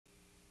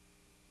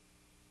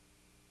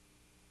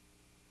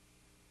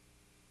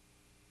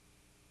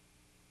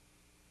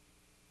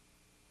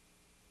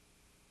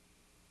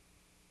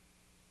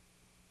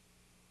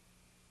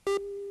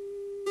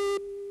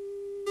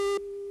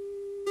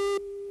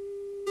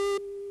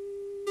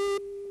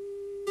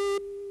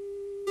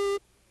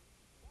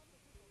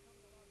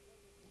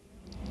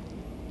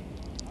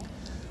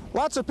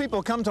Lots of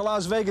people come to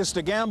Las Vegas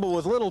to gamble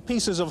with little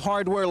pieces of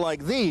hardware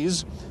like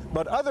these,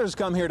 but others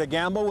come here to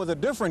gamble with a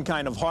different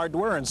kind of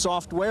hardware and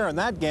software, and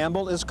that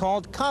gamble is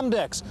called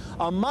Comdex,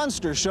 a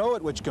monster show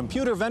at which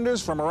computer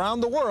vendors from around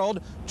the world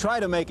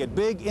try to make it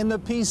big in the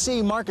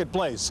PC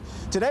marketplace.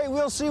 Today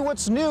we'll see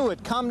what's new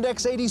at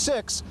Comdex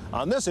 86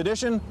 on this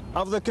edition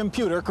of the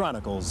Computer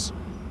Chronicles.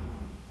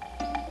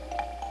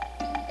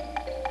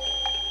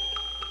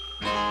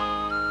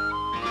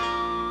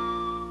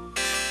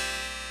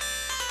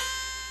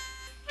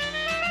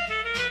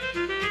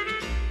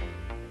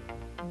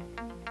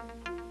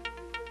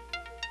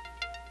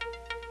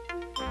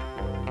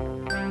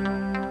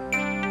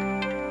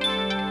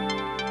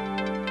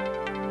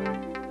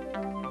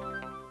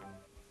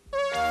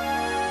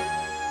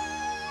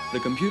 The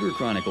Computer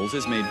Chronicles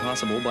is made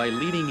possible by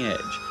Leading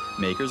Edge,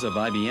 makers of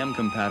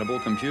IBM-compatible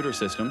computer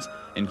systems,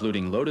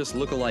 including Lotus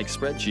lookalike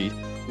spreadsheet,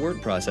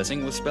 word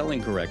processing with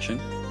spelling correction,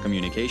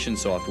 communication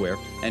software,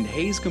 and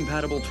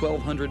Hayes-compatible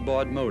 1200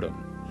 baud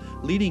modem.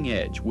 Leading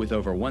Edge with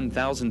over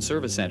 1,000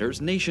 service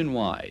centers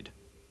nationwide.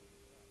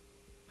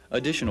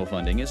 Additional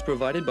funding is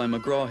provided by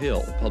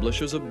McGraw-Hill,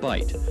 publishers of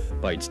Byte.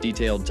 Byte's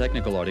detailed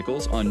technical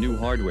articles on new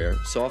hardware,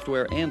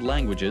 software, and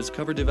languages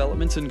cover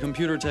developments in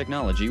computer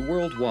technology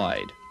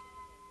worldwide.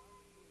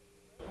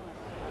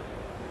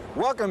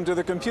 Welcome to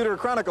the Computer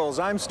Chronicles.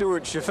 I'm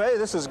Stuart Chaffee,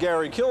 this is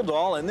Gary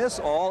Kildall, and this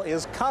all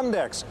is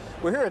Comdex.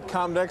 We're here at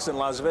Comdex in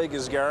Las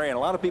Vegas, Gary, and a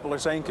lot of people are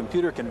saying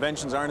computer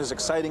conventions aren't as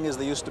exciting as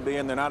they used to be,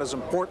 and they're not as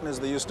important as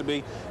they used to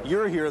be.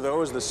 You're here,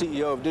 though, as the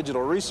CEO of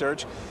Digital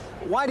Research.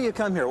 Why do you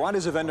come here? Why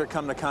does a vendor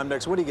come to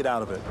Comdex? What do you get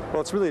out of it?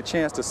 Well, it's really a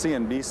chance to see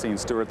and be seen,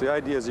 Stuart. The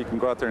idea is you can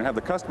go out there and have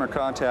the customer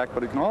contact,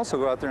 but you can also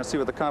go out there and see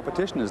what the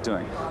competition is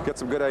doing. Get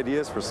some good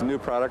ideas for some new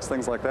products,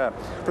 things like that.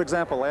 For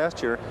example,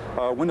 last year,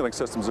 windowing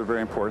systems are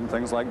very important,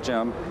 things like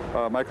GEM,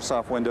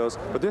 Microsoft Windows,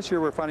 but this year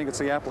we're finding it's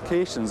the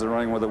applications that are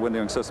running with the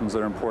windowing systems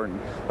that are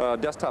important.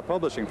 Desktop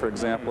publishing, for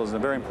example, is a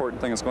very important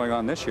thing that's going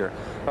on this year.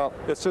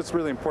 It's just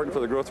really important for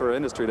the growth of our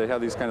industry to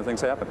have these kind of things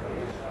happen.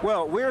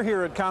 Well, we're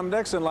here at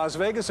Comdex in Las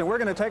Vegas, and we're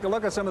going to take a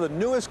look at some of the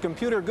newest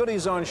computer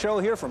goodies on show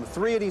here, from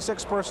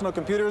 386 personal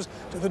computers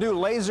to the new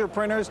laser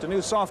printers to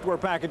new software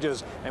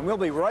packages. And we'll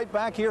be right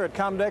back here at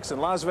Comdex in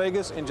Las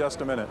Vegas in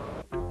just a minute.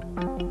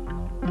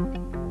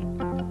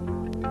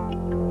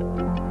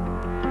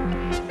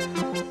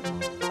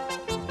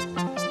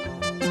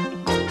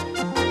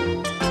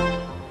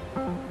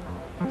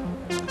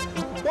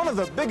 One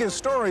of the biggest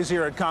stories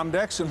here at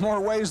Comdex, in more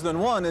ways than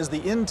one, is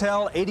the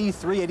Intel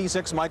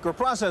 8386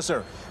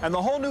 microprocessor and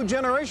the whole new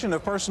generation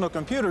of personal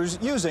computers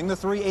using the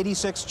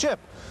 386 chip.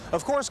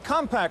 Of course,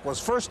 Compaq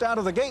was first out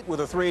of the gate with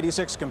a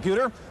 386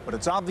 computer, but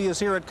it's obvious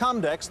here at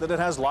Comdex that it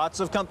has lots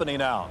of company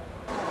now.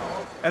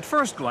 At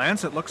first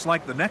glance, it looks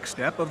like the next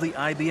step of the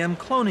IBM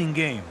cloning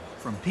game,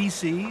 from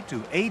PC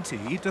to AT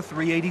to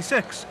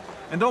 386,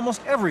 and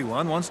almost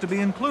everyone wants to be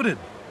included.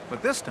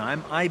 But this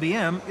time,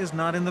 IBM is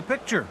not in the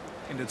picture,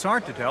 and it's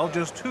hard to tell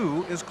just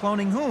who is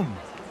cloning whom.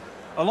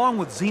 Along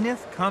with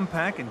Zenith,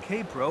 Compaq, and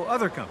K-Pro,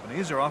 other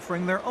companies are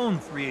offering their own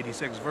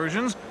 386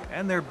 versions,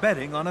 and they're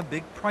betting on a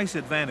big price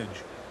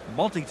advantage.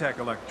 Multitech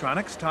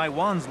Electronics,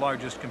 Taiwan's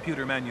largest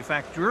computer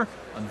manufacturer,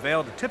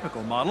 unveiled a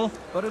typical model,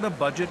 but at a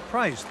budget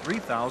price,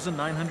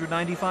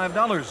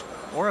 $3,995,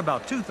 or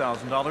about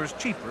 $2,000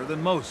 cheaper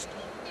than most.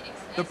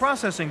 The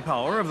processing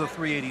power of the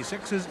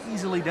 386 is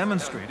easily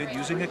demonstrated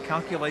using a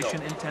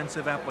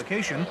calculation-intensive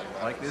application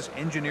like this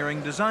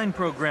engineering design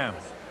program.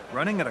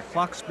 Running at a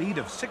clock speed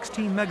of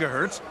 16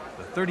 megahertz,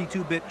 the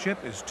 32-bit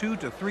chip is 2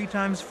 to 3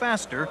 times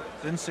faster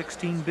than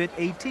 16-bit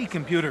AT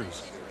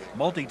computers.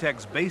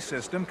 Multitech's base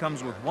system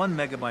comes with 1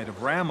 megabyte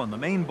of RAM on the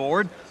main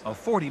board, a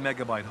 40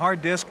 megabyte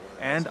hard disk,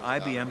 and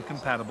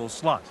IBM-compatible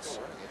slots.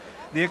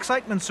 The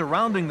excitement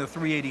surrounding the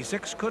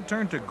 386 could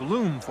turn to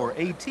gloom for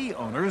AT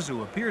owners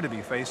who appear to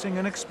be facing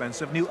an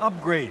expensive new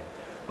upgrade.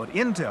 But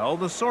Intel,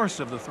 the source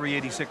of the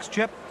 386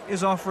 chip,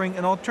 is offering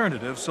an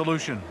alternative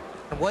solution.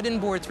 What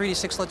inboard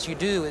 386 lets you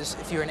do is,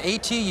 if you're an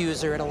AT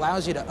user, it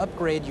allows you to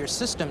upgrade your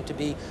system to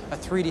be a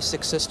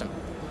 386 system.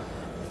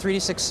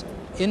 386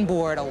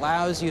 inboard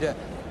allows you to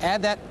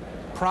add that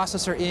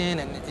processor in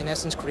and, in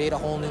essence, create a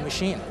whole new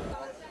machine.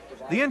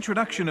 The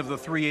introduction of the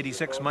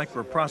 386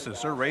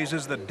 microprocessor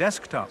raises the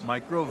desktop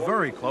micro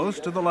very close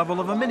to the level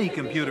of a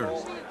mini-computer,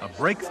 a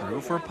breakthrough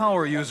for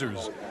power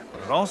users.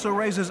 But it also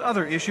raises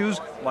other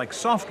issues like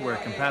software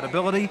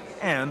compatibility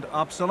and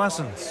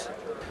obsolescence.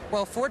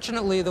 Well,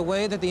 fortunately, the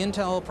way that the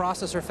Intel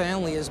processor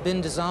family has been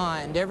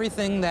designed,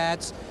 everything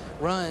that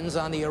runs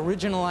on the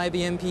original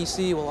IBM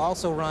PC will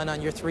also run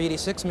on your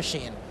 386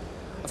 machine.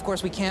 Of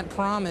course, we can't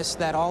promise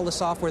that all the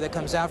software that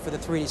comes out for the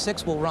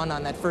 386 will run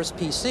on that first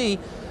PC,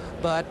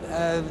 but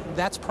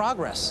that's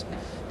progress.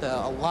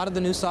 A lot of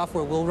the new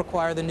software will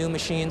require the new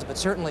machines, but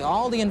certainly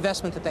all the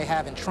investment that they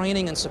have in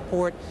training and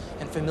support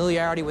and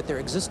familiarity with their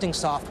existing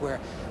software,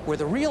 where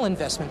the real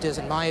investment is,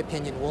 in my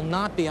opinion, will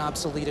not be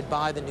obsoleted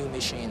by the new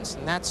machines.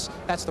 And that's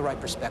the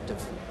right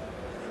perspective.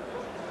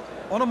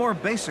 On a more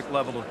basic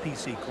level of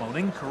PC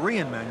cloning,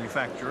 Korean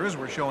manufacturers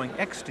were showing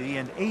XT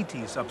and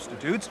AT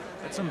substitutes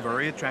at some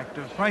very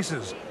attractive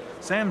prices.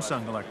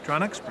 Samsung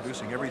Electronics,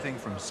 producing everything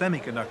from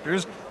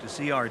semiconductors to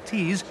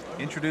CRTs,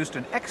 introduced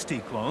an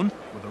XT clone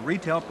with a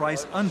retail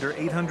price under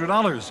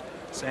 $800.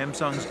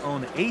 Samsung's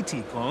own AT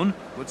clone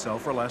would sell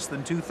for less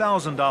than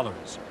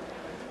 $2,000.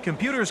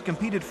 Computers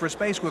competed for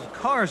space with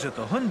cars at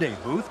the Hyundai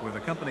booth, where the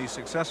company's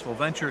successful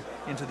venture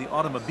into the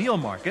automobile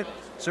market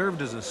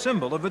served as a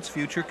symbol of its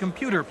future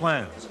computer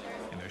plans.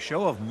 In a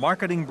show of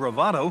marketing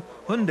bravado,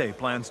 Hyundai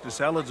plans to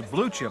sell its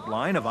blue-chip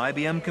line of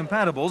IBM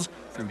compatibles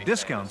through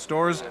discount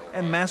stores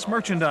and mass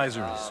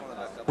merchandisers.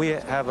 We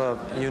have a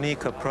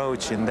unique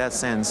approach in that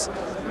sense.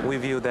 We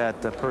view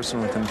that the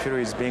personal computer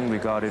is being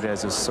regarded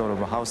as a sort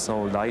of a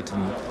household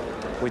item,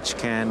 which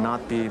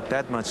cannot be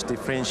that much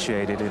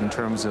differentiated in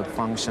terms of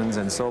functions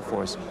and so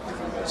forth.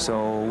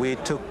 So we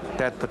took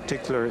that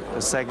particular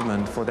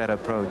segment for that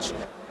approach.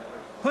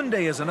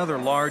 Hyundai is another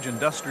large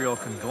industrial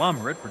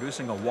conglomerate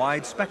producing a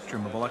wide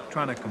spectrum of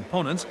electronic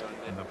components.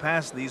 In the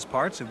past, these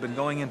parts have been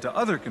going into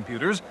other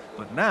computers,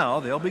 but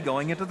now they'll be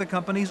going into the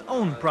company's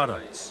own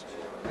products.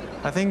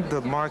 I think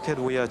the market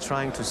we are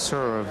trying to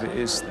serve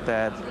is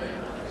that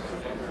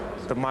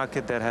the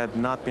market that had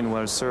not been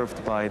well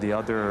served by the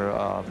other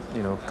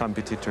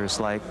competitors,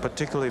 like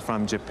particularly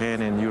from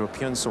Japan and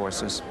European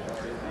sources.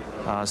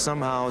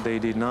 Somehow they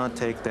did not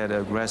take that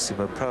aggressive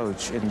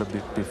approach in the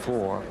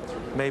before.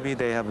 Maybe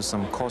they have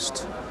some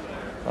cost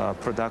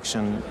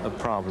production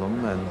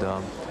problem,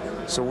 and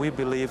so we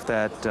believe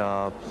that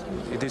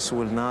this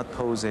will not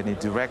pose any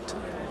direct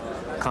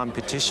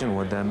competition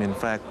with them. In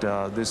fact,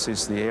 this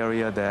is the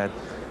area that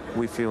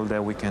we feel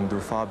that we can do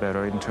far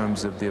better in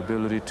terms of the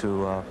ability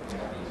to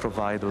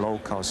provide a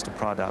low-cost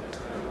product,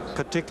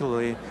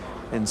 particularly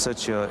in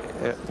such a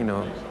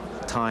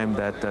time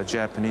that the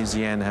Japanese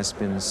yen has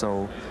been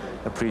so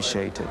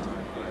appreciated.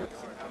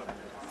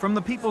 From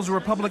the People's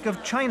Republic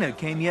of China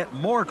came yet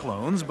more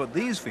clones, but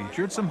these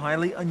featured some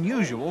highly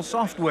unusual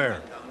software.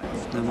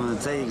 那么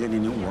在一个里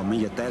呢，我们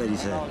也带了一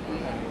些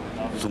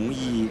容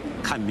易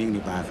看病的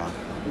办法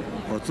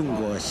和中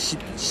国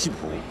系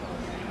谱，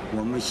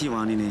我们希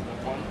望呢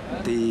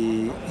对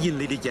人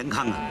类的健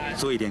康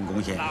做一点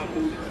贡献。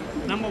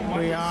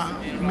 We are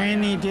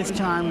mainly this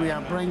time we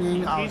are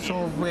bringing our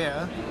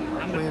software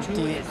with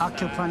the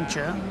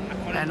acupuncture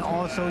and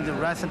also the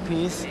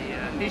recipes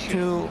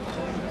to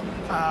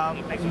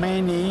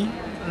mainly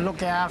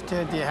look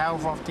after the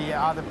health of the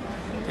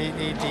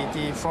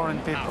foreign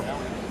people.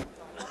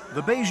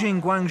 The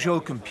Beijing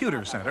Guangzhou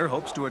Computer Center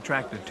hopes to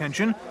attract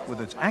attention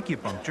with its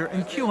acupuncture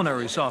and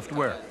culinary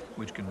software,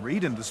 which can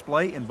read and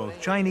display in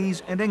both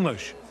Chinese and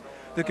English.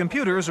 The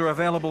computers are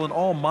available in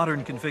all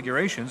modern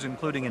configurations,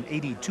 including an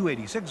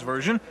 8286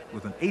 version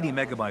with an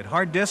 80-megabyte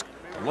hard disk,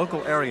 a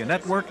local area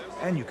network,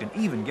 and you can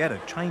even get a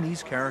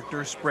Chinese character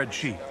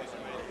spreadsheet.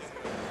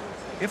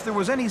 If there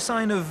was any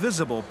sign of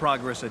visible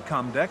progress at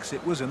Comdex,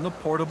 it was in the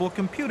portable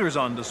computers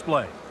on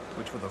display,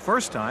 which for the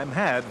first time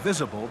had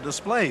visible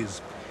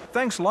displays.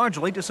 Thanks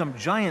largely to some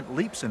giant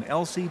leaps in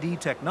LCD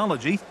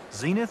technology,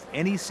 Zenith,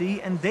 NEC,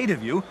 and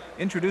DataView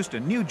introduced a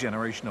new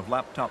generation of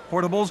laptop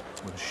portables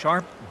with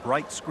sharp,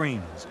 bright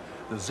screens.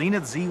 The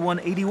Zenith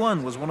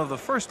Z181 was one of the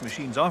first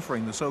machines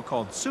offering the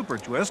so-called Super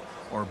Twist,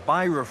 or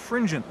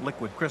birefringent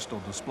liquid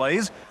crystal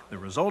displays. The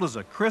result is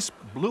a crisp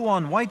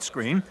blue-on-white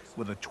screen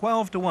with a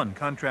 12:1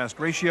 contrast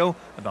ratio,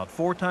 about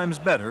 4 times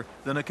better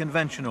than a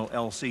conventional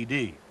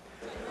LCD.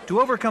 To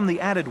overcome the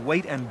added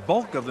weight and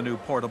bulk of the new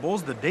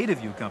portables, the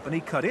DataView company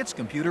cut its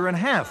computer in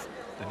half.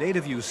 The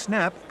DataView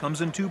Snap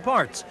comes in 2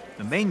 parts,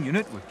 the main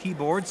unit with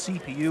keyboard,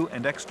 CPU,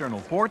 and external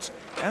ports,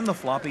 and the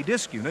floppy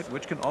disk unit,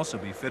 which can also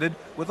be fitted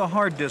with a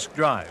hard disk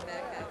drive.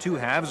 The 2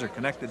 halves are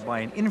connected by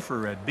an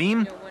infrared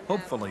beam.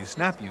 Hopefully,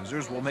 Snap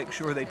users will make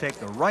sure they take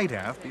the right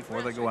half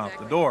before they go out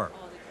the door.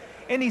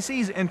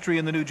 NEC's entry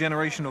in the new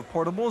generation of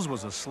portables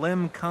was a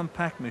slim,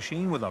 compact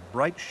machine with a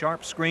bright,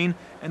 sharp screen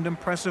and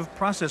impressive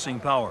processing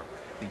power.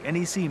 The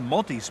NEC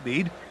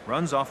Multi-Speed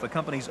runs off the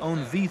company's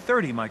own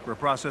V30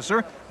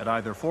 microprocessor at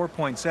either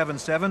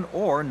 4.77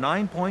 or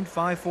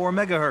 9.54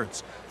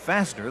 megahertz,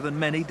 faster than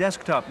many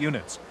desktop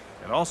units.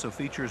 It also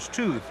features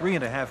 2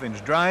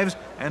 3.5-inch drives,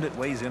 and it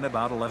weighs in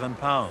about 11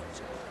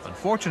 pounds.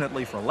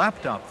 Unfortunately for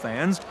laptop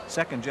fans,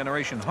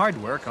 second-generation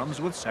hardware comes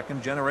with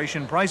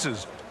second-generation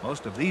prices.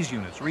 Most of these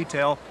units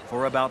retail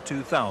for about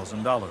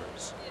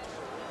 $2,000.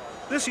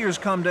 This year's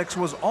Comdex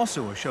was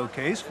also a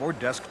showcase for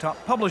desktop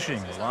publishing,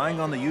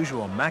 relying on the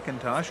usual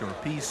Macintosh or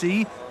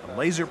PC, a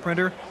laser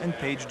printer, and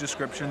page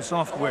description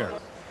software.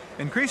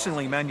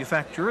 Increasingly,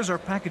 manufacturers are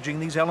packaging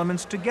these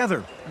elements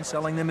together and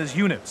selling them as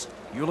units.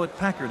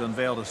 Hewlett-Packard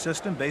unveiled a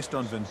system based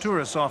on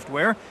Ventura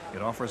software.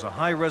 It offers a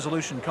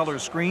high-resolution color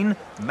screen,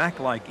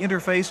 Mac-like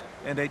interface,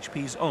 and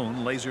HP's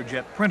own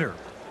LaserJet printer.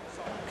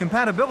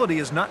 Compatibility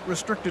is not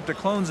restricted to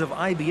clones of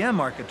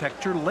IBM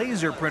architecture.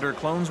 Laser printer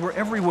clones were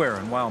everywhere,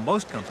 and while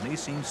most companies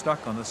seem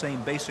stuck on the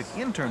same basic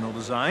internal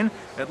design,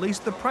 at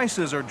least the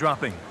prices are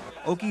dropping.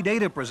 Oki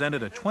Data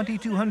presented a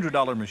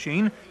 $2,200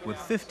 machine with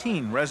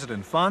 15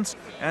 resident fonts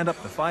and up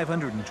to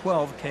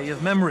 512K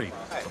of memory.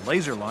 The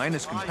laser line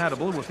is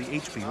compatible with the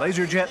HP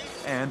LaserJet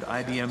and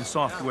IBM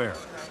software.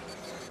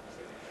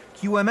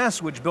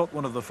 QMS, which built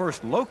one of the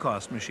first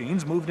low-cost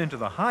machines, moved into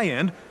the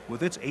high-end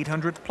with its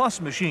 800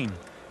 Plus machine,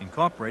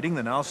 incorporating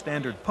the now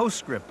standard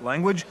PostScript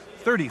language,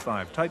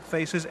 35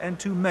 typefaces, and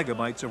 2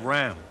 megabytes of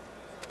RAM.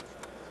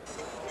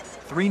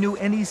 3 new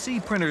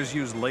NEC printers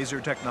use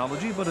laser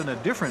technology, but in a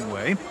different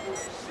way.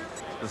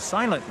 The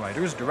silent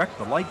writers direct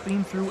the light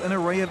beam through an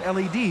array of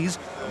LEDs,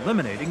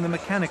 eliminating the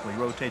mechanically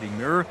rotating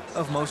mirror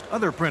of most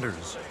other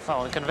printers.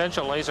 Well, in a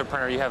conventional laser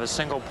printer, you have a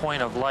single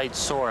point of light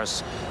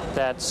source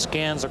that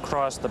scans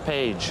across the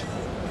page,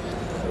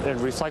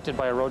 reflected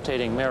by a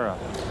rotating mirror.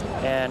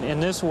 And in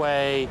this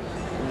way,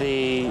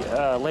 the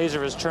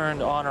laser is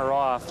turned on or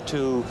off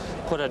to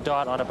put a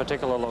dot on a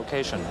particular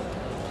location.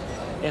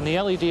 In the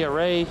LED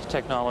array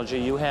technology,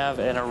 you have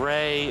an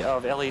array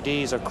of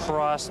LEDs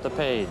across the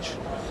page,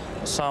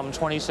 some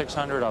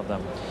 2,600 of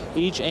them,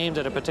 each aimed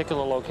at a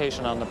particular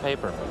location on the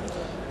paper.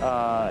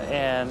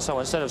 And so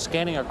instead of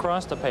scanning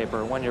across the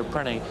paper when you're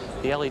printing,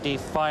 the LED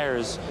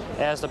fires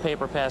as the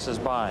paper passes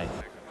by.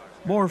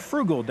 More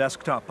frugal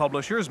desktop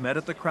publishers met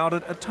at the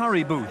crowded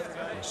Atari booth,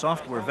 where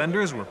software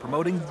vendors were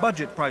promoting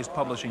budget-priced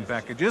publishing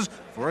packages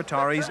for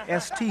Atari's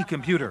ST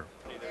computer.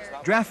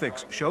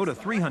 Graphics showed a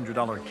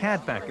 $300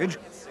 CAD package,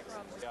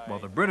 while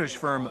the British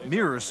firm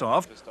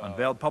MirrorSoft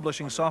unveiled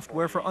publishing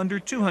software for under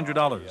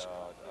 $200.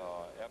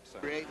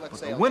 But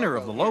the winner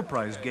of the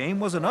low-priced game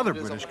was another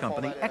British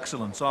company,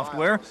 Excellent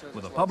Software,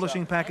 with a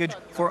publishing package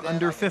for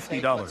under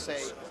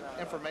 $50.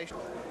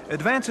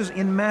 Advances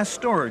in mass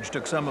storage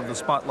took some of the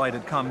spotlight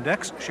at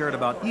Comdex, shared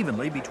about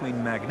evenly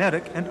between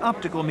magnetic and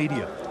optical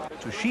media.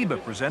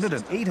 Toshiba presented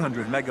an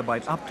 800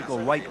 megabyte optical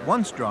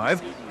write-once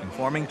drive,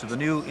 conforming to the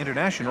new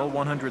international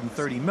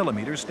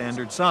 130mm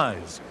standard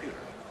size.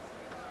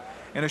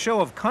 In a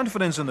show of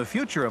confidence in the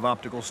future of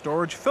optical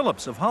storage,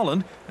 Philips of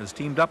Holland has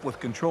teamed up with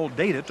Control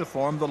Data to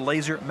form the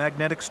Laser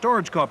Magnetic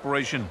Storage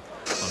Corporation.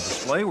 On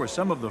display were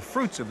some of the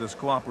fruits of this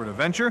cooperative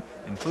venture,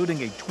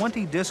 including a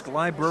 20-disc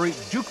library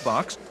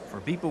jukebox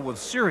for people with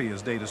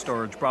serious data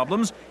storage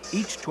problems.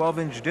 Each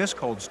 12-inch disc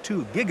holds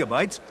 2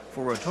 gigabytes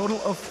for a total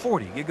of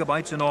 40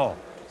 gigabytes in all.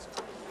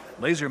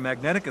 Laser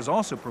Magnetic is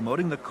also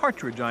promoting the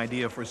cartridge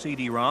idea for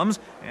CD-ROMs,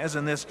 as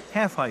in this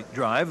half-height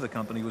drive the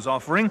company was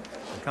offering.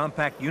 The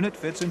compact unit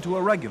fits into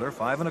a regular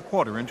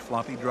 5¼ inch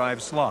floppy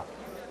drive slot.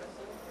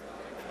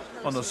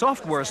 On the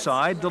software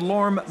side,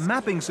 DeLorme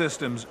Mapping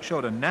Systems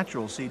showed a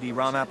natural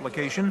CD-ROM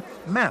application,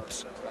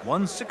 Maps.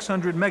 One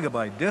 600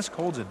 megabyte disk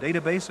holds a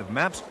database of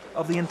maps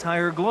of the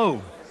entire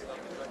globe.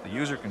 The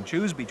user can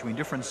choose between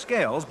different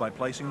scales by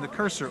placing the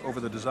cursor over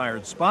the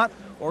desired spot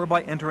or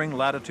by entering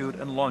latitude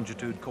and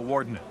longitude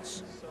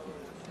coordinates.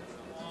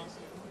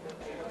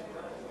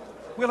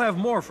 We'll have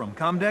more from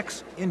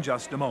Comdex in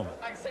just a moment.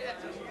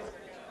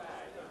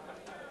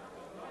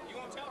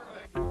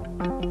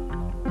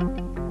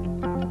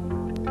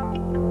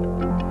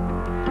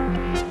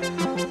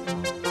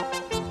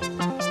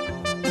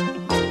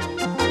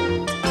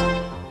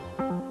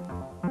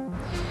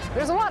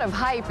 There's a lot of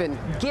hype and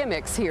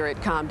gimmicks here at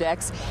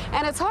Comdex,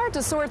 and it's hard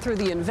to sort through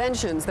the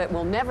inventions that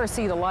will never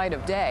see the light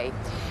of day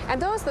and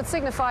those that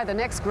signify the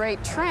next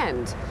great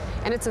trend.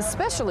 And it's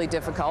especially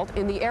difficult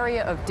in the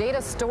area of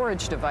data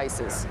storage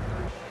devices.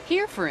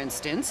 Here, for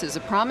instance, is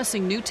a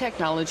promising new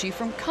technology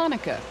from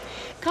Konica.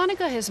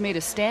 Konica has made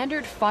a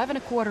standard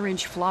 5¼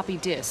 inch floppy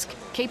disk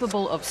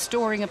capable of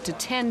storing up to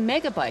 10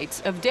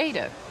 megabytes of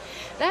data.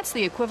 That's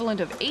the equivalent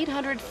of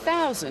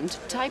 800,000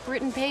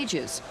 typewritten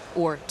pages,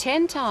 or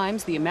 10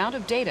 times the amount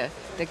of data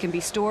that can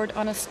be stored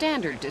on a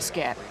standard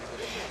diskette.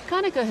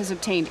 Konica has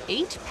obtained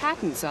 8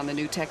 patents on the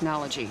new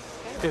technology.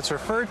 It's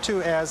referred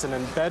to as an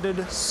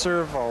embedded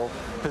servo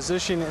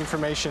position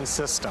information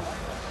system.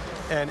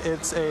 And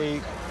it's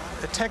a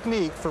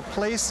technique for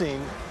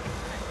placing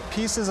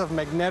pieces of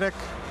magnetic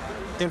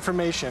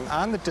information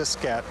on the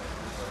diskette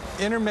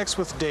intermixed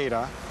with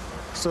data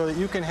so that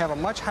you can have a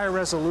much higher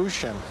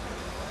resolution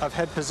of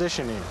head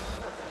positioning.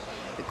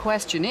 The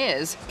question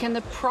is, can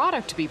the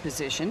product be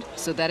positioned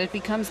so that it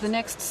becomes the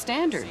next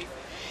standard?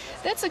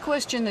 That's a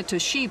question that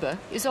Toshiba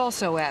is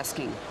also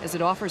asking, as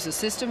it offers a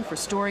system for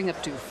storing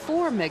up to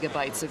 4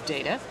 megabytes of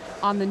data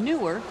on the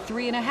newer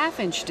 3½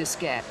 inch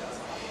diskette.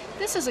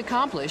 This is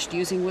accomplished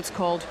using what's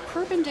called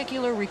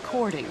perpendicular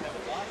recording.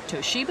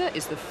 Toshiba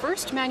is the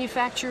first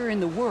manufacturer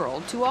in the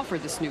world to offer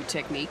this new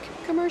technique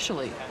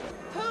commercially.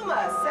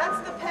 Puma sets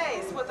the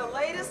pace with the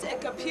latest in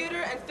computer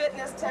and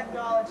fitness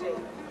technology.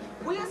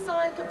 We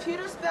assign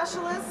computer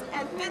specialists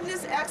and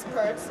fitness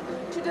experts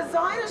to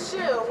design a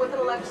shoe with an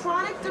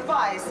electronic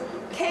device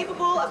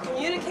capable of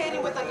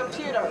communicating with a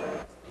computer.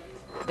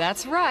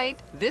 That's right.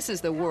 This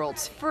is the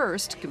world's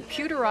first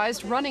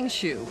computerized running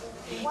shoe.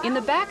 In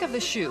the back of the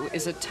shoe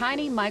is a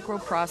tiny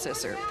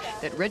microprocessor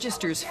that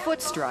registers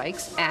foot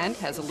strikes and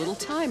has a little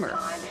timer.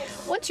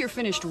 Once you're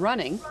finished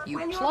running, you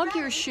plug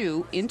your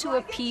shoe into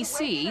a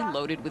PC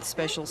loaded with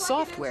special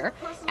software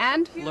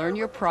and learn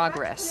your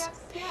progress.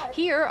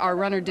 Here, our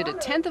runner did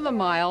 1/10 of a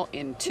mile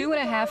in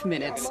 2.5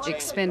 minutes,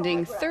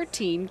 expending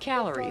 13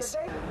 calories.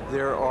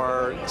 There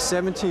are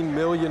 17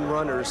 million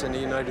runners in the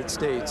United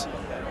States,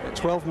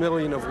 12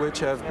 million of which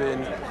have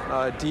been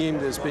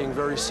deemed as being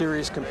very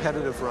serious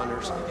competitive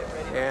runners.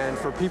 And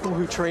for people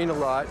who train a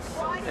lot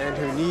and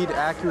who need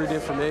accurate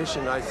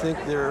information, I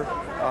think there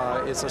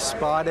is a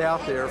spot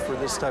out there for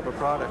this type of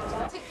product.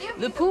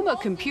 The Puma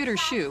computer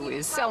shoe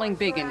is selling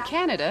big in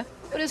Canada,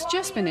 but has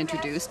just been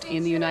introduced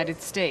in the United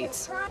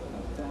States.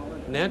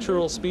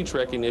 Natural speech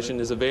recognition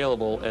is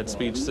available at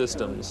Speech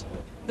Systems.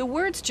 The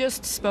words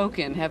just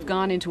spoken have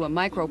gone into a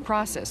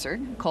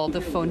microprocessor called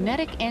the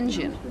phonetic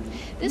engine.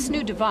 This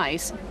new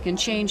device can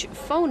change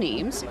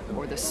phonemes,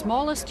 or the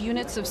smallest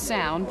units of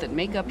sound that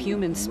make up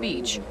human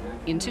speech,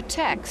 into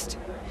text.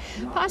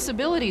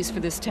 Possibilities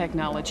for this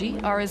technology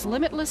are as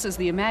limitless as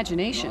the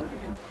imagination.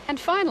 And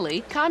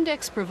finally,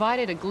 Comdex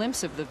provided a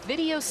glimpse of the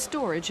video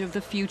storage of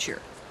the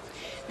future.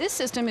 This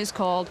system is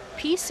called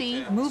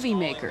PC Movie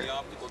Maker.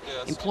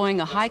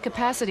 Employing a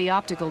high-capacity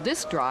optical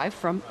disc drive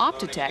from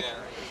Optitech,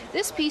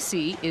 this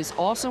PC is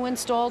also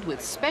installed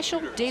with special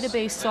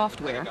database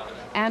software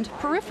and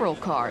peripheral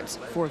cards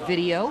for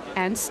video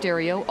and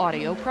stereo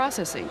audio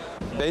processing.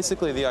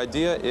 Basically, the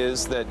idea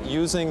is that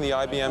using the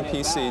IBM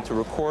PC to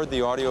record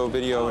the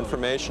audio-video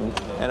information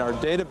and our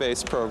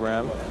database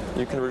program,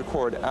 you can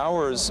record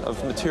hours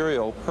of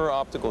material per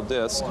optical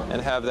disc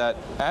and have that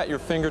at your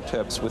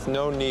fingertips with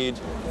no need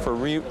for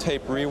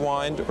tape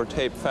rewind or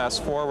tape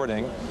fast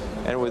forwarding,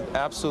 and with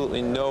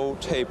absolutely no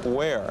tape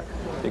wear,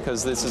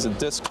 because this is a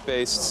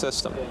disc-based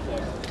system,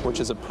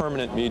 which is a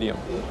permanent medium.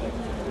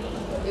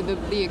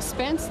 The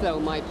expense, though,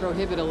 might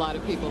prohibit a lot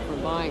of people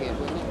from buying it,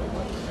 wouldn't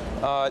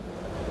it?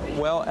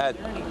 Well, at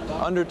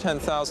under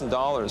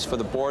 $10,000 for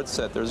the board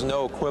set, there's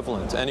no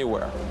equivalent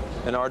anywhere.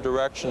 And our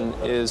direction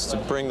is to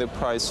bring the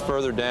price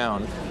further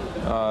down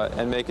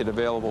and make it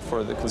available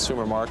for the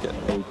consumer market.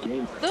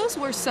 Those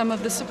were some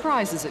of the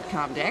surprises at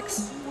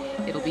Comdex.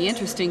 It'll be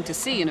interesting to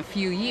see in a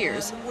few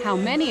years how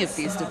many of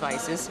these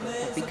devices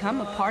have become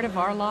a part of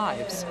our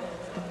lives.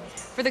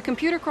 For the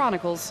Computer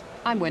Chronicles,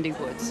 I'm Wendy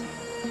Woods.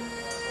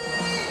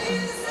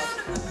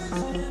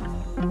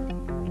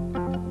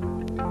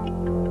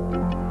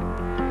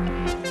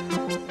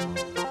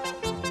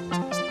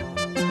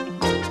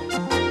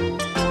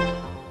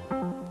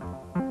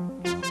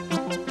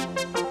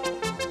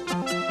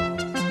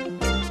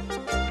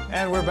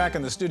 We're back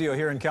in the studio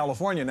here in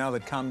California now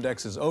that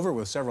Comdex is over,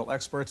 with several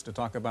experts to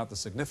talk about the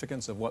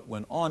significance of what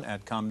went on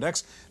at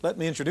Comdex. Let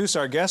me introduce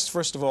our guests.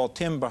 First of all,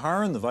 Tim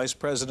Baharin, the Vice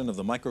President of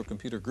the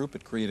Microcomputer Group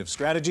at Creative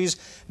Strategies.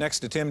 Next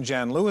to Tim,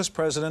 Jan Lewis,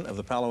 President of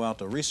the Palo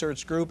Alto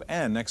Research Group.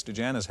 And next to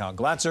Jan is Hal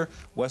Glatzer,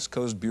 West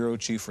Coast Bureau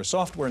Chief for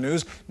Software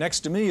News. Next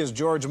to me is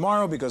George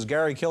Morrow, because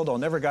Gary Kildall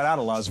never got out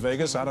of Las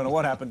Vegas. I don't know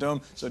what happened to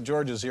him, so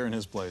George is here in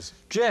his place.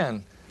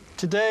 Jan,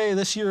 today,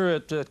 this year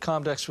at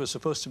Comdex was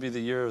supposed to be the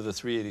year of the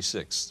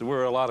 386. There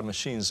were a lot of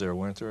machines there,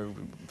 weren't there,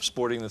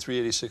 sporting the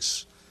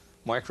 386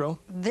 Micro?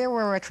 There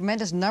were a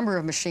tremendous number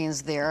of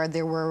machines there.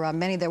 There were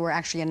many that were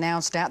actually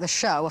announced at the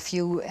show, a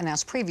few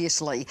announced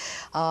previously.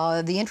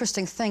 The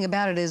interesting thing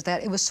about it is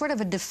that it was sort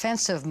of a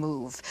defensive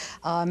move.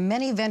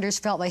 Many vendors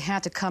felt they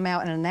had to come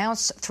out and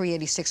announce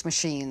 386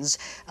 machines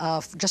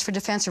just for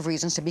defensive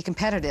reasons, to be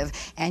competitive,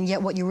 and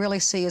yet what you really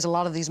see is a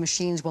lot of these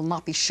machines will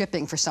not be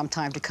shipping for some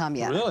time to come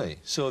yet. Really?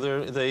 So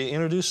they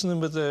introducing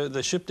them, but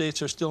the ship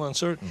dates are still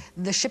uncertain?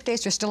 The ship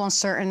dates are still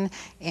uncertain,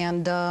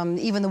 and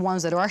even the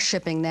ones that are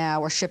shipping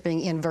now are shipping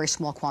in very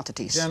small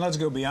quantities. Jan, let's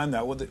go beyond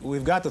that.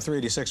 We've got the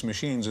 386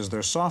 machines. Is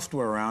there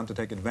software around to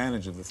take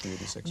advantage of the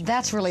 386 machines?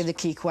 That's really the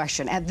key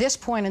question. At this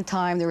point in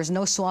time, there is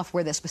no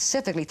software that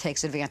specifically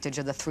takes advantage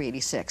of the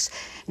 386.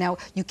 Now,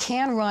 you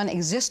can run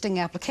existing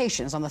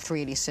applications on the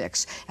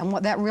 386, and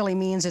what that really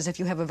means is if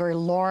you have a very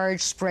large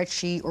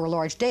spreadsheet or a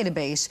large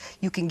database,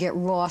 you can get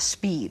raw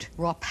speed,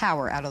 raw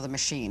power out of the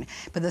machine.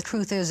 But the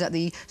truth is that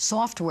the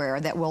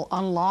software that will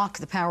unlock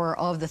the power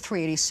of the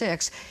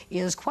 386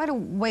 is quite a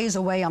ways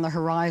away on the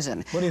horizon.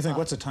 What do you think?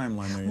 What's the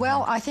timeline there?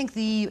 Well, I think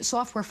the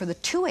software for the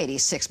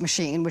 286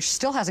 machine, which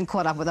still hasn't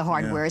caught up with the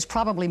hardware, is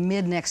probably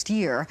mid next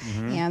year.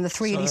 And the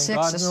 386 so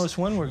God knows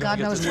when we're going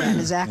to get God knows when,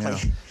 exactly.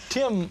 Yeah.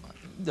 Tim,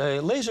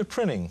 laser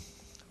printing.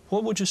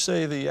 What would you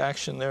say the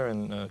action there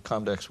in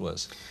Comdex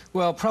was?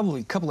 Well,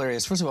 probably a couple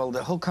areas. First of all,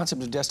 the whole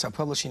concept of desktop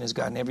publishing has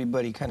gotten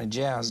everybody kind of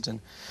jazzed.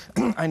 And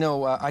I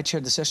know I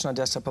chaired the session on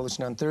desktop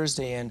publishing on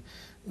Thursday, and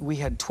we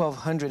had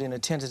 1,200 in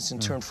attendance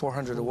and turned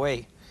 400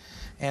 away.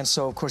 And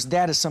so, of course,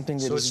 that is something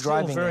that is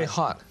driving. It's still very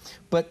hot.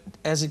 But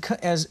as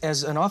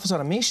an office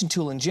automation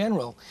tool in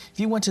general, if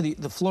you went to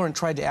the floor and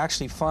tried to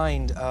actually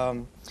find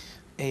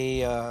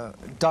a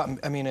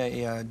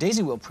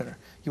daisy wheel printer,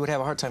 you would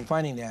have a hard time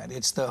finding that.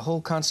 It's the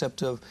whole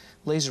concept of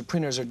laser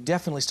printers are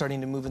definitely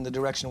starting to move in the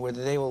direction where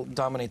they will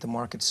dominate the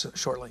market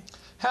shortly.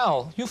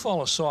 Hal, you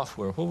follow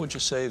software. What would you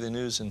say the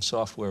news in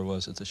software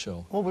was at the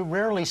show? Well, we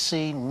rarely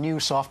see new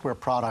software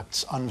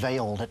products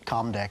unveiled at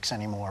Comdex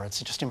anymore.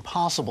 It's just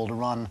impossible to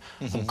run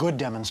a good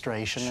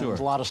demonstration. Sure. And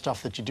a lot of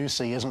stuff that you do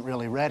see isn't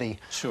really ready.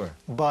 Sure.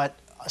 But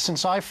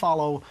since I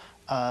follow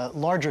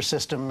larger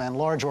system and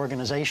large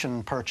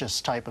organization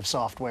purchase type of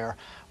software,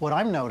 what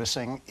I'm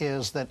noticing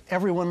is that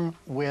everyone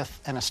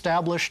with an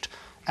established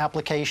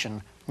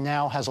application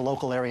now has a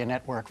local area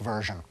network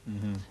version.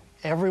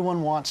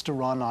 Everyone wants to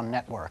run on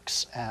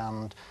networks,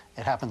 and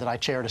it happened that I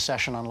chaired a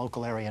session on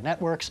local area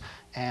networks,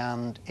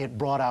 and it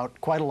brought out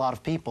quite a lot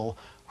of people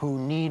who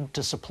need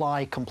to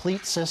supply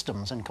complete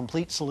systems and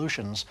complete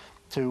solutions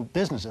to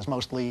businesses,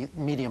 mostly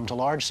medium to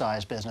large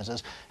size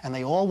businesses, and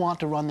they all want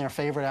to run their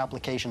favorite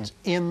applications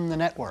in the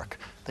network.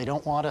 They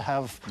don't want to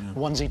have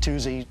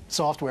onesie-twosie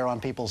software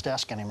on people's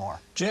desk anymore.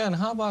 Jan,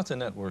 how about the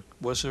network?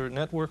 Was there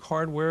network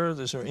hardware?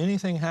 Is there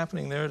anything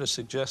happening there to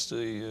suggest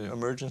the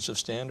emergence of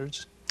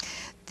standards?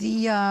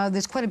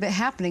 There's quite a bit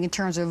happening in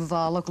terms of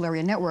local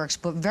area networks,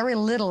 but very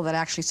little that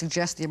actually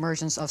suggests the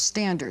emergence of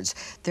standards.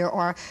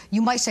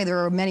 You might say there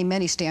are many,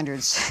 many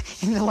standards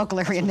in the local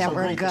area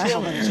network.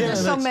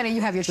 There's so many, you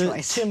have your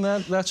choice. Tim,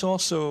 that's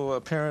also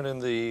apparent in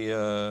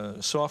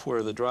the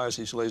software that drives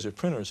these laser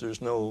printers.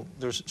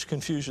 There's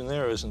confusion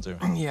there, isn't there?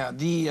 Yeah,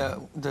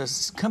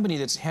 the company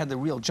that's had the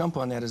real jump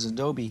on that is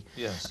Adobe.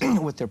 Yes.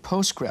 With their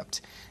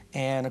PostScript.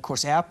 And of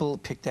course, Apple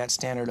picked that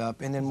standard up.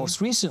 And then most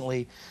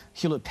recently,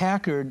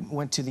 Hewlett-Packard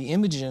went to the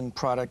Imagen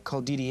product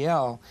called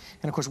DDL.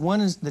 And of course,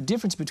 the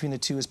difference between the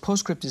two is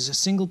PostScript is a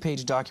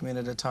single-page document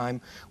at a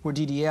time, where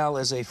DDL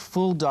is a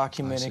full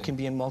document and can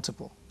be in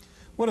multiple.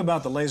 What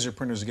about the laser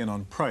printers again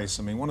on price?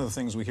 I mean, one of the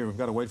things we hear, we've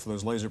got to wait for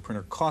those laser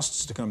printer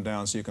costs to come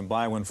down so you can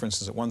buy one, for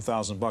instance, at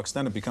 $1,000.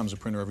 Then it becomes a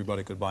printer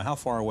everybody could buy. How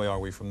far away are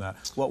we from that?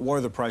 What were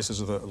the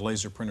prices of the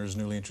laser printers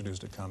newly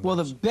introduced at Comdex? Well,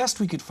 the best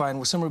we could find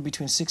was somewhere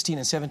between $16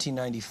 and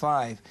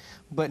 $17.95.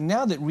 But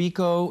now that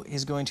Ricoh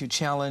is going to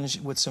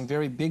challenge with some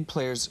very big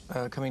players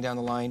coming down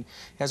the line,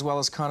 as well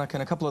as Konica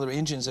and a couple other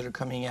engines that are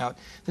coming out,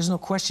 there's no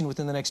question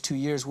within the next 2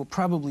 years we'll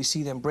probably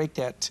see them break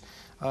that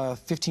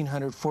 $1,500,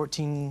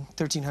 $1,400,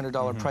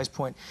 $1,300 price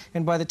point.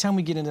 And by the time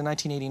we get into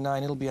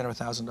 1989, it'll be under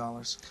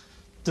 $1,000.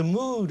 The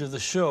mood of the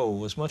show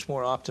was much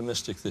more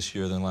optimistic this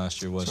year than last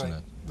year, wasn't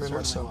it? Very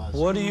much so.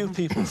 What do you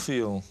people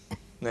feel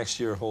next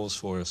year holds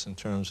for us in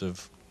terms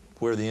of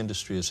where the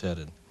industry is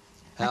headed?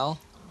 Hal?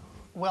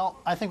 Well,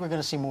 I think we're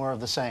going to see more of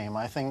the same.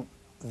 I think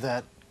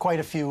that quite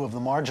a few of the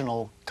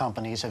marginal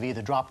companies have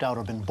either dropped out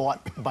or been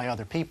bought by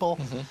other people.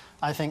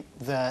 I think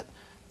that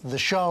the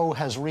show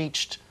has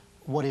reached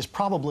what is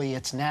probably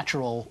its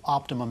natural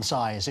optimum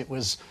size. It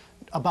was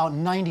about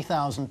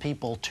 90,000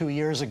 people 2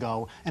 years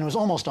ago, and it was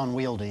almost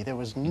unwieldy. There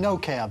was no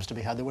cabs to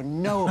be had. There were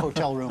no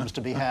hotel rooms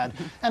to be had.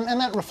 And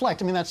that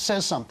reflects, I mean, that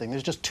says something.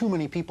 There's just too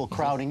many people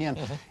crowding in.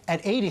 At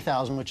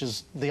 80,000, which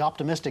is the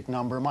optimistic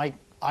number,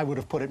 I would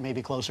have put it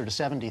maybe closer to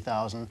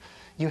 70,000.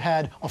 You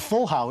had a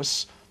full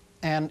house,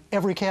 and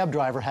every cab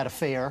driver had a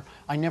fare.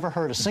 I never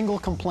heard a single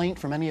complaint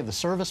from any of the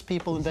service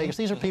people in Vegas.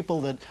 These are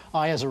people that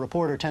I, as a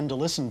reporter, tend to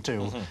listen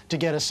to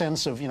get a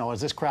sense of, is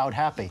this crowd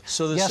happy?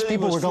 So the yes, city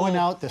people was were going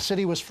full, out, the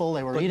city was full,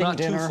 they were but eating not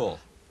dinner. Too full.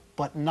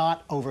 But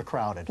not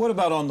overcrowded. What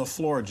about on the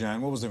floor, Jan?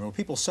 What was there? Were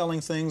people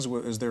selling things?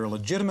 Is there a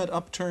legitimate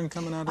upturn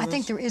coming out of this? I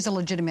think there is a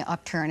legitimate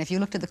upturn. If you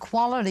looked at the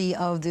quality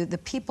of the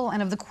people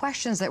and of the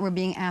questions that were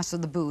being asked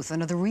at the booth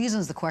and of the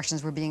reasons the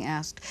questions were being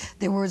asked,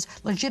 there was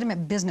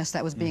legitimate business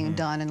that was being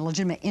done and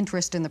legitimate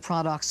interest in the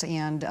products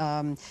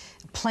and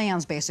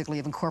plans, basically,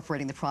 of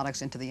incorporating the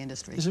products into the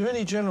industry. Is there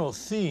any general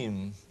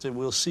theme that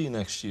we'll see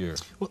next year?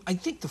 Well, I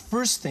think the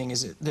first thing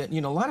is that,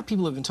 a lot of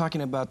people have been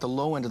talking about the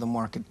low end of the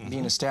market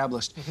being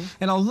established.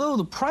 And although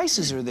the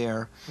prices are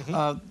there,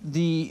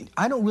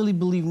 I don't really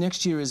believe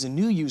next year is a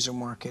new user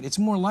market. It's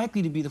more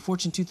likely to be the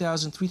Fortune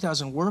 2000,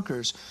 3000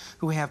 workers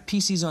who have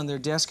PCs on their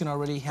desk and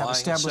already have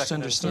established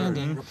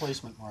understanding.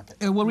 Replacement market.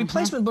 Well,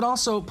 replacement, but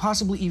also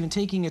possibly even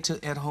taking it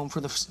at home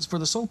for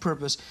the sole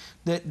purpose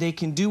that they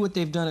can do what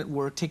they've done at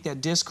work, take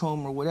that disk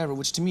home or whatever,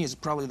 which to me is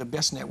probably the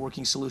best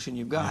networking solution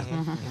you've got.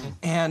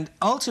 And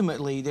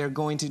ultimately, they're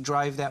going to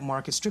drive that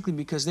market strictly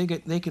because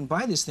they can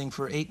buy this thing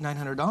for $800,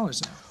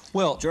 $900 now.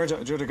 Well, George,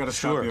 I got to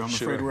stop you. I'm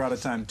afraid we're out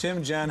of time.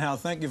 Tim, Jan, Hal,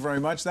 thank you very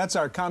much. That's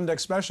our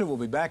Comdex special. We'll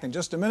be back in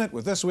just a minute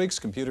with this week's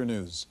Computer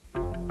News.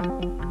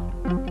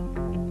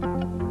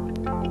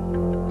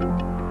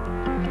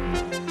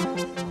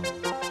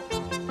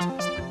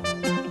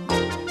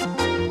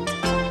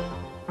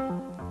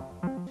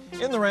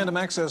 In In the Random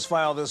Access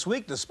File this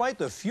week, despite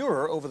the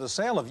furor over the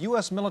sale of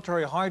U.S.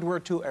 military hardware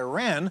to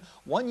Iran,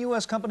 one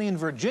U.S. company in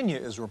Virginia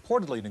is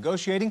reportedly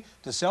negotiating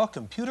to sell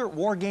computer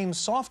war game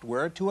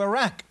software to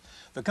Iraq.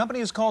 The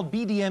company is called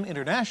BDM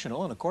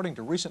International, and according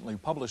to recently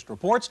published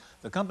reports,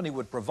 the company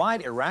would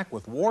provide Iraq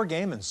with war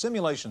game and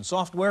simulation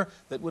software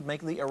that would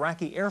make the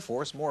Iraqi Air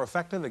Force more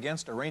effective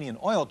against Iranian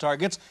oil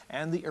targets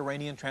and the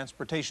Iranian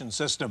transportation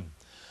system.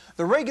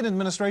 The Reagan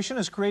administration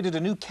has created a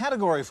new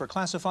category for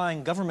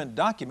classifying government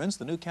documents.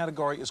 The new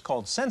category is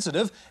called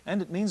sensitive,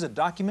 and it means a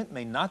document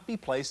may not be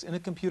placed in a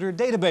computer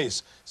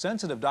database.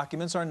 Sensitive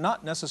documents are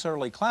not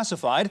necessarily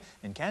classified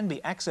and can be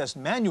accessed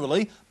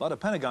manually, but a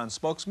Pentagon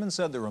spokesman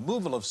said the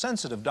removal of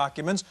sensitive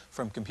documents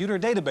from computer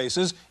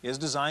databases is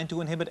designed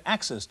to inhibit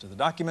access to the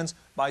documents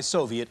by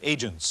Soviet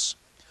agents.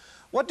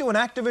 What do an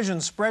Activision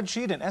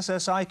spreadsheet, an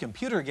SSI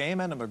computer game,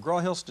 and a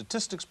McGraw-Hill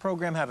statistics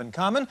program have in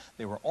common?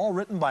 They were all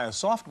written by a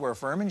software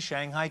firm in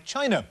Shanghai,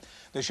 China.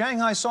 The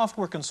Shanghai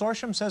Software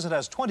Consortium says it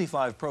has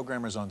 25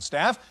 programmers on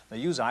staff. They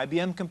use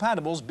IBM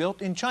compatibles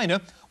built in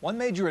China. One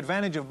major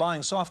advantage of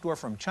buying software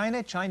from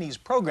China, Chinese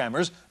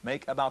programmers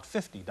make about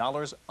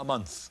 $50 a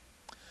month.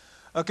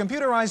 A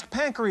computerized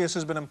pancreas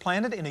has been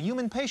implanted in a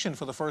human patient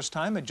for the first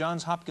time at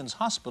Johns Hopkins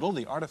Hospital.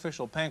 The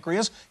artificial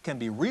pancreas can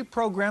be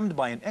reprogrammed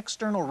by an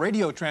external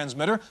radio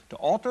transmitter to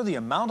alter the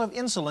amount of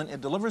insulin it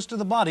delivers to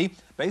the body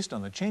based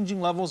on the changing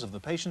levels of the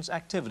patient's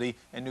activity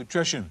and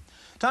nutrition.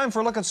 Time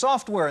for a look at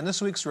software in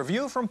this week's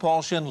review from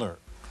Paul Schindler.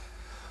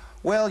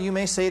 Well, you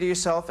may say to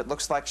yourself, it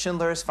looks like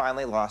Schindler has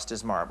finally lost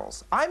his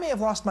marbles. I may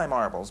have lost my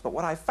marbles, but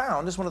what I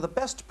found is one of the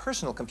best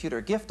personal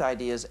computer gift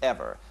ideas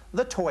ever,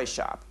 the Toy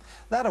Shop.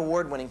 That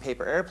award-winning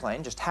paper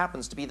airplane just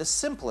happens to be the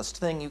simplest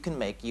thing you can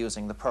make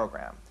using the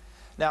program.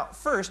 Now,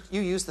 first,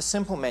 you use the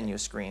simple menu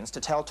screens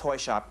to tell Toy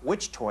Shop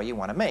which toy you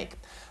want to make.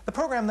 The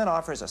program then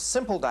offers a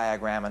simple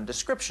diagram and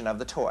description of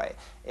the toy.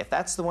 If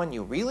that's the one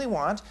you really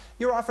want,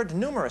 you're offered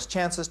numerous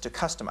chances to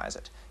customize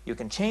it. You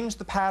can change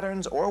the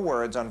patterns or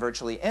words on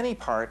virtually any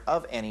part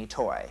of any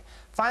toy.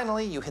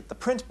 Finally, you hit the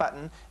print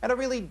button, and a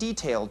really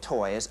detailed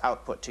toy is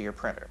output to your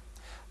printer.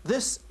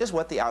 This is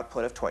what the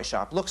output of Toy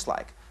Shop looks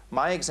like.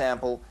 My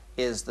example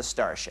is the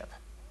Starship.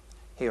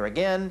 Here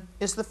again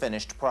is the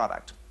finished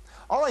product.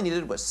 All I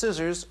needed was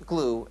scissors,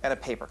 glue, and a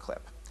paper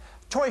clip.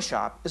 Toy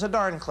Shop is a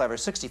darn clever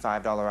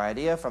 $65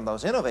 idea from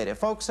those innovative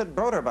folks at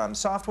Broderbund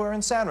Software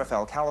in San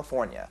Rafael,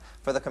 California.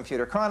 For the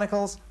Computer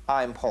Chronicles,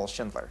 I'm Paul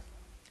Schindler.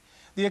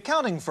 The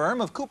accounting firm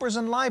of Coopers &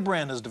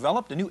 Lybrand has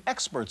developed a new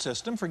expert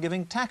system for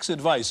giving tax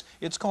advice.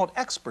 It's called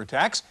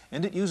ExpertTax,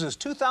 and it uses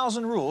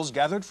 2,000 rules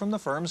gathered from the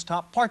firm's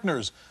top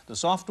partners. The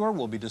software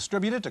will be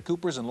distributed to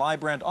Coopers &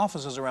 Lybrand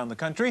offices around the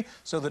country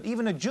so that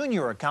even a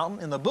junior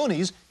accountant in the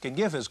boonies can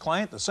give his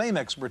client the same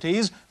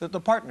expertise that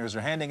the partners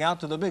are handing out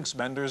to the big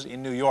spenders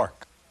in New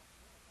York.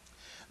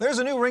 There's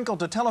a new wrinkle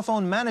to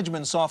telephone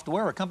management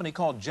software. A company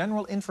called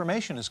General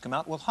Information has come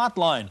out with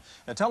Hotline,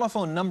 a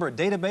telephone number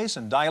database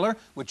and dialer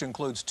which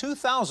includes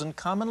 2,000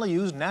 commonly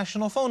used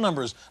national phone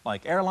numbers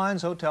like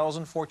airlines, hotels,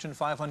 and Fortune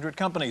 500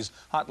 companies.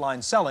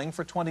 Hotline selling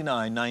for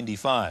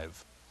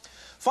 $29.95.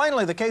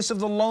 Finally, the case of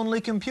the lonely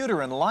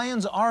computer in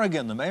Lyons,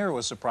 Oregon. The mayor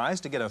was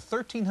surprised to get a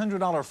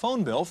 $1,300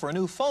 phone bill for a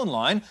new phone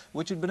line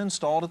which had been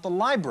installed at the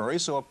library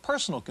so a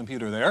personal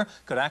computer there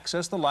could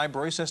access the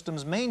library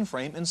system's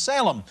mainframe in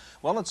Salem.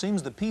 Well, it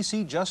seems the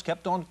PC just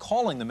kept on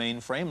calling the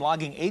mainframe,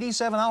 logging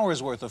 87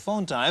 hours worth of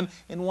phone time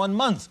in 1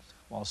 month.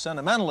 While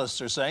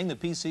sentimentalists are saying the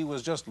PC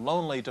was just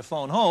lonely to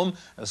phone home,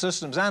 a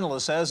systems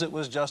analyst says it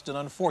was just an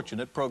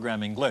unfortunate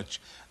programming glitch.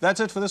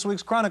 That's it for this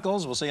week's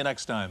Chronicles. We'll see you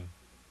next time.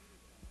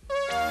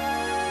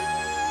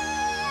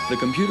 The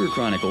Computer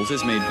Chronicles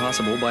is made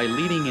possible by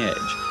Leading Edge,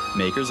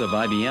 makers of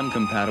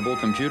IBM-compatible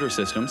computer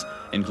systems,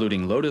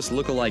 including Lotus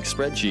lookalike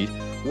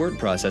spreadsheet, word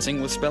processing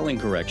with spelling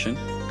correction,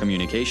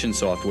 communication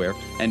software,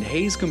 and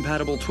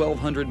Hayes-compatible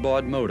 1200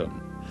 baud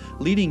modem.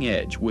 Leading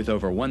Edge with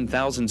over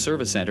 1,000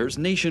 service centers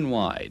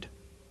nationwide.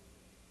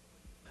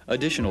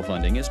 Additional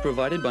funding is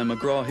provided by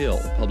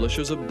McGraw-Hill,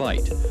 publishers of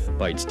Byte.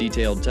 Byte's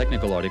detailed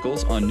technical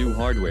articles on new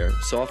hardware,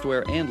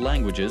 software, and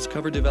languages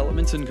cover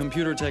developments in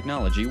computer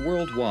technology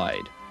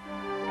worldwide.